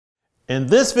In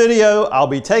this video, I'll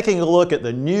be taking a look at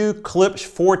the new Klipsch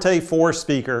Forte 4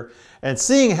 speaker and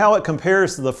seeing how it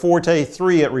compares to the Forte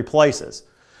 3 it replaces.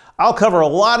 I'll cover a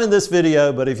lot in this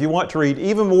video, but if you want to read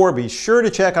even more, be sure to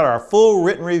check out our full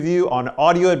written review on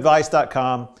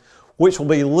audioadvice.com, which will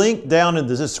be linked down in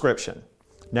the description.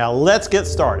 Now let's get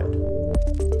started.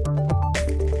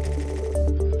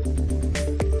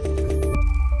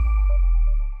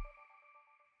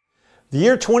 The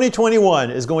year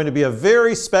 2021 is going to be a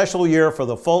very special year for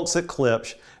the folks at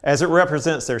Klipsch, as it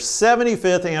represents their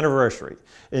 75th anniversary.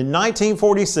 In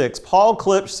 1946, Paul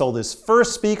Klipsch sold his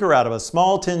first speaker out of a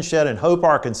small tin shed in Hope,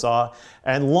 Arkansas,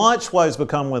 and launched what has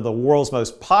become one of the world's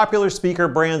most popular speaker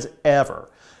brands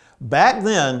ever. Back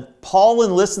then, Paul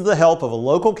enlisted the help of a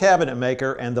local cabinet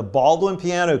maker and the Baldwin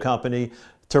Piano Company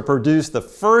to produce the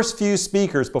first few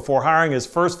speakers before hiring his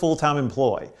first full-time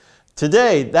employee.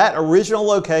 Today, that original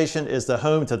location is the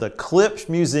home to the Klipsch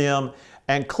Museum,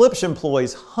 and Klipsch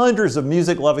employs hundreds of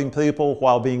music-loving people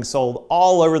while being sold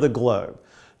all over the globe.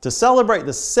 To celebrate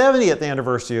the 70th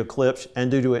anniversary of Klipsch,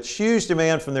 and due to its huge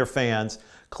demand from their fans,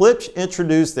 Klipsch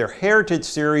introduced their Heritage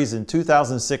Series in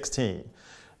 2016.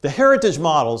 The Heritage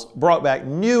models brought back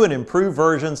new and improved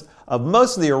versions of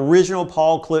most of the original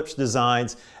Paul Klipsch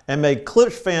designs and made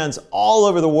Klipsch fans all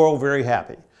over the world very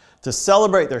happy. To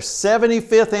celebrate their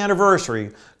 75th anniversary,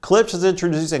 Klipsch is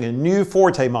introducing a new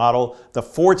Forte model, the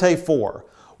Forte 4.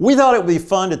 We thought it would be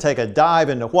fun to take a dive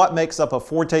into what makes up a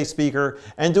Forte speaker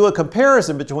and do a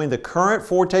comparison between the current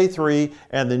Forte 3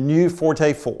 and the new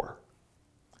Forte 4.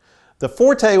 The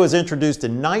Forte was introduced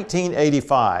in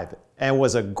 1985 and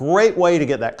was a great way to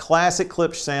get that classic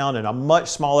Klipsch sound in a much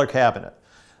smaller cabinet.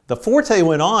 The Forte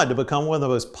went on to become one of the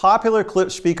most popular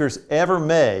Klipsch speakers ever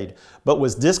made, but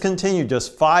was discontinued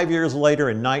just 5 years later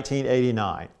in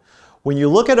 1989. When you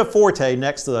look at a Forte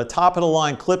next to the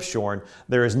top-of-the-line Klipsch,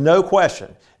 there is no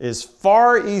question it is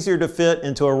far easier to fit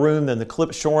into a room than the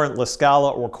Klipsch La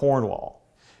Scala or Cornwall.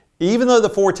 Even though the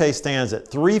Forte stands at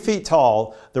 3 feet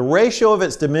tall, the ratio of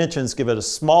its dimensions give it a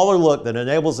smaller look that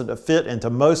enables it to fit into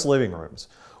most living rooms.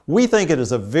 We think it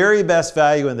is the very best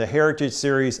value in the Heritage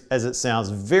Series, as it sounds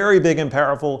very big and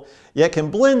powerful, yet can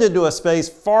blend into a space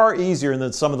far easier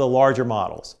than some of the larger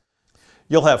models.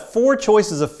 You'll have 4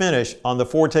 choices of finish on the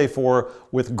Forte 4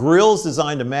 with grills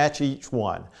designed to match each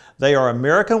one. They are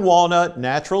American walnut,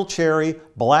 natural cherry,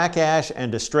 black ash,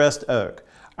 and distressed oak.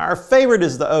 Our favorite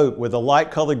is the oak with a light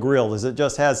colored grill, as it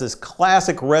just has this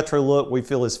classic retro look we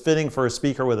feel is fitting for a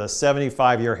speaker with a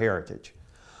 75-year heritage.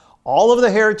 All of the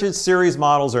Heritage Series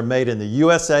models are made in the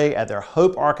USA at their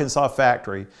Hope, Arkansas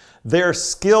factory. Their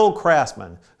skilled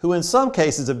craftsmen, who in some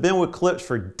cases have been with Klipsch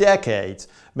for decades,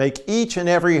 make each and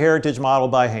every Heritage model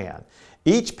by hand.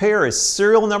 Each pair is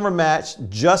serial number matched,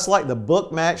 just like the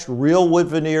book-matched real wood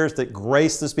veneers that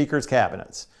grace the speaker's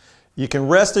cabinets. You can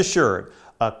rest assured,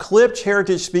 a Klipsch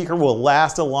Heritage speaker will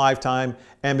last a lifetime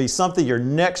and be something your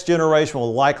next generation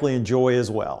will likely enjoy as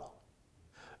well.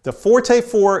 The Forte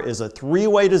 4 is a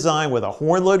 3-way design with a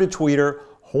horn-loaded tweeter,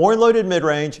 horn-loaded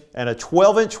mid-range, and a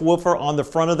 12-inch woofer on the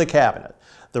front of the cabinet.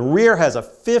 The rear has a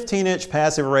 15-inch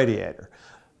passive radiator.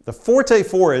 The Forte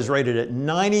 4 is rated at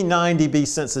 99 dB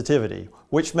sensitivity,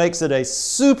 which makes it a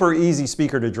super easy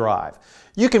speaker to drive.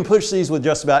 You can push these with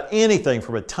just about anything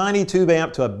from a tiny tube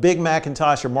amp to a big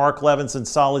Macintosh or Mark Levinson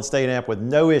solid-state amp with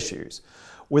no issues.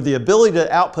 With the ability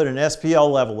to output an SPL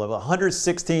level of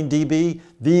 116 dB,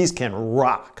 these can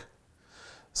rock.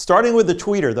 Starting with the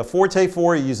tweeter, the Forte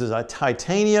 4 uses a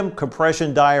titanium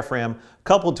compression diaphragm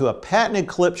coupled to a patented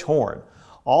Klipsch horn.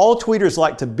 All tweeters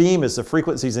like to beam as the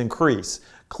frequencies increase.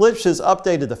 Klipsch has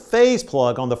updated the phase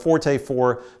plug on the Forte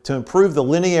 4 to improve the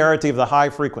linearity of the high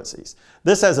frequencies.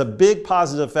 This has a big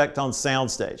positive effect on sound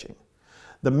staging.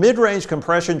 The mid-range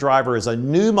compression driver is a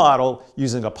new model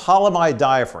using a polyamide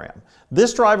diaphragm.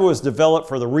 This driver was developed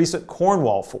for the recent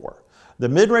Cornwall 4. The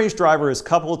mid-range driver is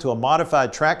coupled to a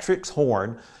modified Tractrix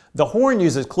horn. The horn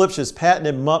uses Klipsch's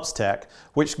patented Mumps tech,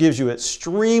 which gives you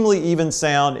extremely even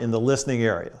sound in the listening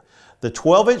area. The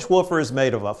 12-inch woofer is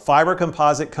made of a fiber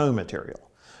composite cone material.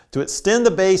 To extend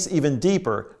the bass even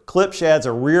deeper, Klipsch adds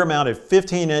a rear-mounted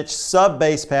 15-inch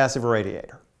sub-bass passive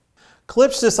radiator.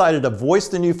 Klipsch decided to voice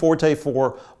the new Forte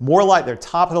 4 more like their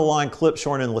top-of-the-line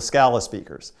Klipsch and La Scala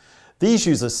speakers. These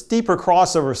use a steeper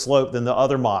crossover slope than the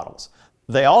other models.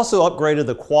 They also upgraded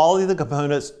the quality of the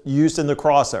components used in the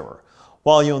crossover.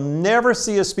 While you'll never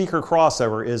see a speaker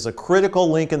crossover, it is a critical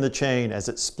link in the chain as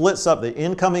it splits up the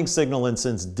incoming signal and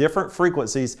sends different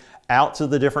frequencies out to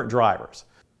the different drivers.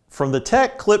 From the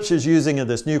tech Klipsch is using in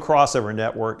this new crossover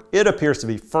network, it appears to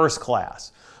be first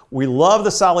class. We love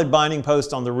the solid binding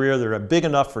posts on the rear that are big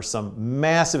enough for some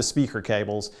massive speaker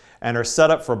cables and are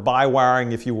set up for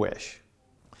bi-wiring if you wish.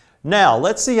 Now,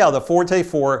 let's see how the Forte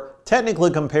 4 technically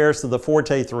compares to the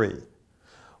Forte 3.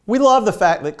 We love the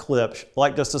fact that Klipsch,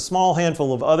 like just a small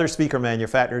handful of other speaker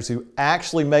manufacturers who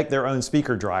actually make their own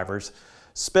speaker drivers,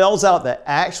 spells out the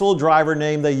actual driver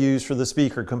name they use for the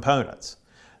speaker components.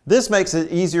 This makes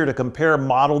it easier to compare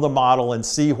model to model and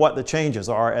see what the changes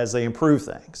are as they improve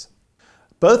things.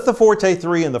 Both the Forte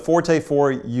 3 and the Forte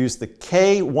 4 use the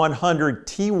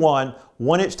K100T1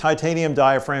 1-inch titanium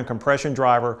diaphragm compression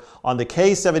driver on the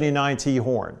K79T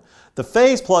horn. The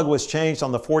phase plug was changed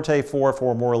on the Forte 4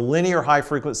 for a more linear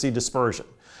high-frequency dispersion.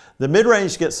 The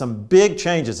mid-range gets some big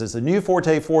changes as the new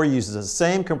Forte 4 uses the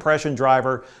same compression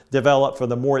driver developed for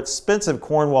the more expensive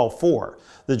Cornwall 4.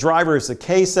 The driver is the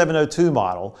K702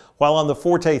 model, while on the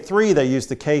Forte 3 they use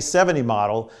the K70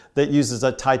 model that uses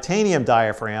a titanium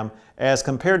diaphragm as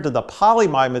compared to the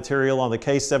polyamide material on the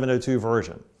K702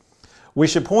 version. We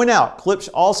should point out, Klipsch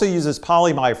also uses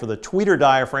polyamide for the tweeter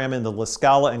diaphragm in the La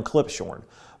Scala and Klipsch horn.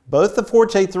 Both the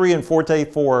Forte 3 and Forte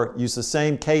 4 use the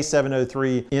same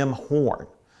K703M horn.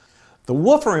 The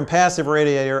woofer and passive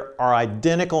radiator are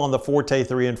identical on the Forte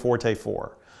 3 and Forte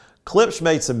 4. Klipsch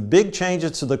made some big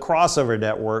changes to the crossover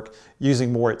network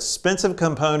using more expensive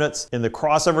components in the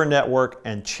crossover network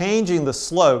and changing the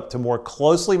slope to more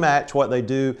closely match what they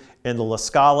do in the La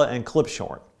Scala and Klipsch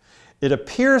horn. It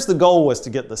appears the goal was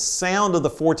to get the sound of the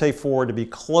Forte 4 to be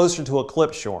closer to a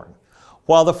Klipsch horn.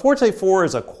 While the Forte 4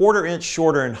 is a 1/4 inch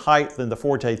shorter in height than the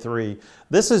Forte 3,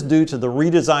 this is due to the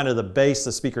redesign of the base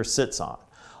the speaker sits on.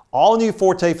 All new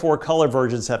Forte 4 color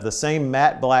versions have the same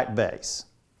matte black base.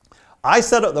 I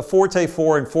set up the Forte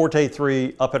 4 and Forte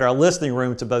 3 up at our listening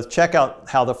room to both check out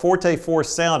how the Forte 4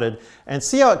 sounded and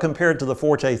see how it compared to the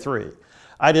Forte 3.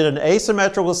 I did an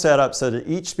asymmetrical setup so that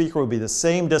each speaker would be the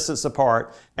same distance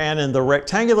apart, and in the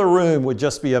rectangular room would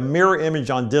just be a mirror image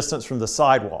on distance from the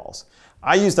sidewalls.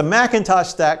 I used a Macintosh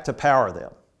stack to power them.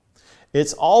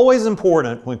 It's always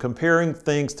important when comparing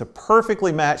things to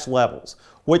perfectly matched levels,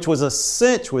 which was a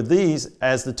cinch with these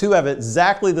as the two have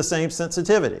exactly the same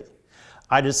sensitivity.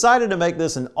 I decided to make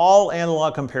this an all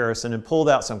analog comparison and pulled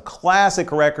out some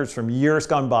classic records from years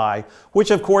gone by, which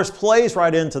of course plays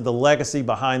right into the legacy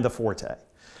behind the Forte.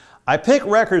 I picked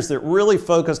records that really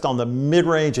focused on the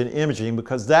mid-range and imaging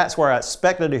because that's where I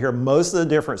expected to hear most of the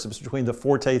differences between the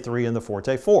Forte 3 and the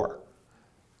Forte 4.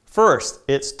 First,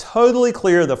 it's totally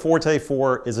clear the Forte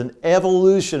 4 is an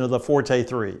evolution of the Forte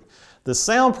 3. The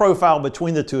sound profile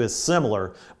between the two is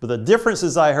similar, but the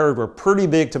differences I heard were pretty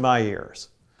big to my ears.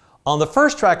 On the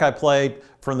first track I played,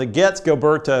 from the Getz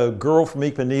Gilberto Girl from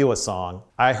Ipanema song,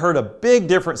 I heard a big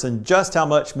difference in just how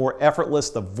much more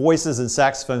effortless the voices and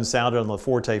saxophone sounded on the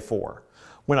Forte 4.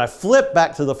 When I flipped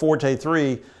back to the Forte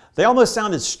 3, they almost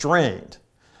sounded strained.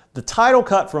 The title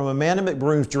cut from Amanda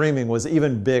McBroom's Dreaming was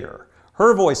even bigger.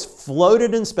 Her voice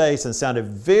floated in space and sounded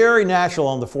very natural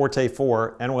on the Forte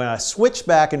 4, and when I switched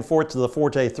back and forth to the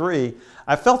Forte 3,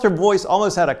 I felt her voice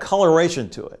almost had a coloration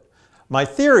to it. My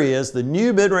theory is the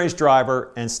new mid-range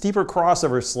driver and steeper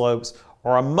crossover slopes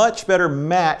are a much better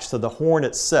match to the horn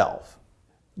itself.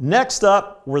 Next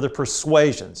up were the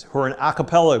Persuasions, who are an a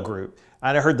cappella group,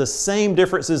 and I heard the same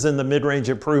differences in the mid-range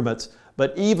improvements,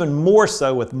 but even more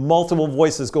so with multiple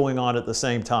voices going on at the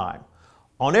same time.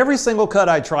 On every single cut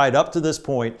I tried up to this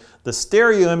point, the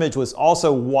stereo image was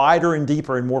also wider and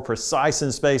deeper and more precise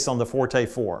in space on the Forte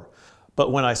 4.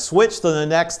 But when I switched to the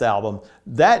next album,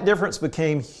 that difference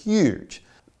became huge.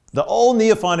 The old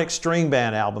Neophonic String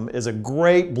Band album is a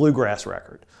great bluegrass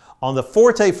record. On the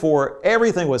Forte 4,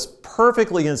 everything was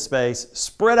perfectly in space,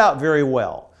 spread out very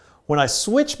well. When I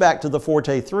switched back to the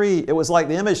Forte 3, it was like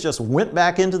the image just went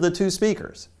back into the two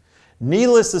speakers.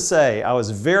 Needless to say, I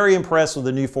was very impressed with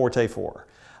the new Forte 4.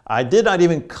 I did not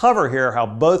even cover here how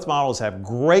both models have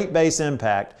great bass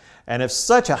impact and have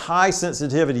such a high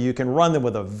sensitivity you can run them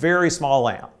with a very small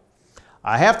amp.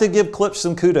 I have to give Klipsch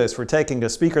some kudos for taking a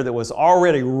speaker that was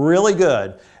already really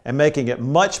good and making it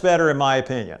much better in my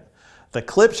opinion. The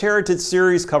Klipsch Heritage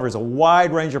series covers a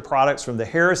wide range of products from the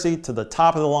Heresy to the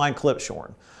top-of-the-line Klipsch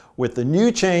horn. With the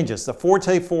new changes, the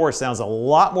Forte 4 sounds a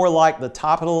lot more like the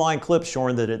top-of-the-line Klipsch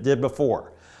horn than it did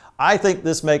before. I think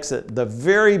this makes it the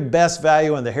very best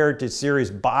value in the Heritage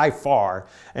series by far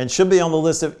and should be on the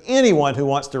list of anyone who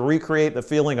wants to recreate the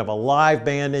feeling of a live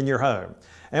band in your home.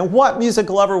 And what music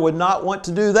lover would not want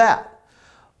to do that?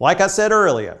 Like I said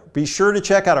earlier, be sure to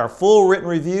check out our full written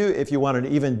review if you want an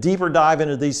even deeper dive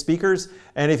into these speakers.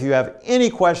 And if you have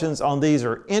any questions on these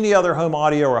or any other home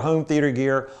audio or home theater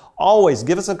gear, always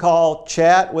give us a call,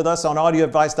 chat with us on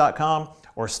audioadvice.com,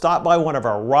 or stop by one of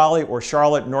our Raleigh or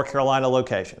Charlotte, North Carolina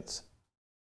locations.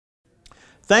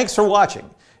 Thanks for watching.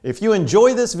 If you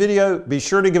enjoyed this video, be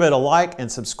sure to give it a like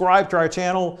and subscribe to our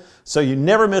channel so you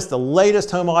never miss the latest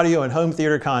home audio and home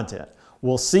theater content.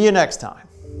 We'll see you next time.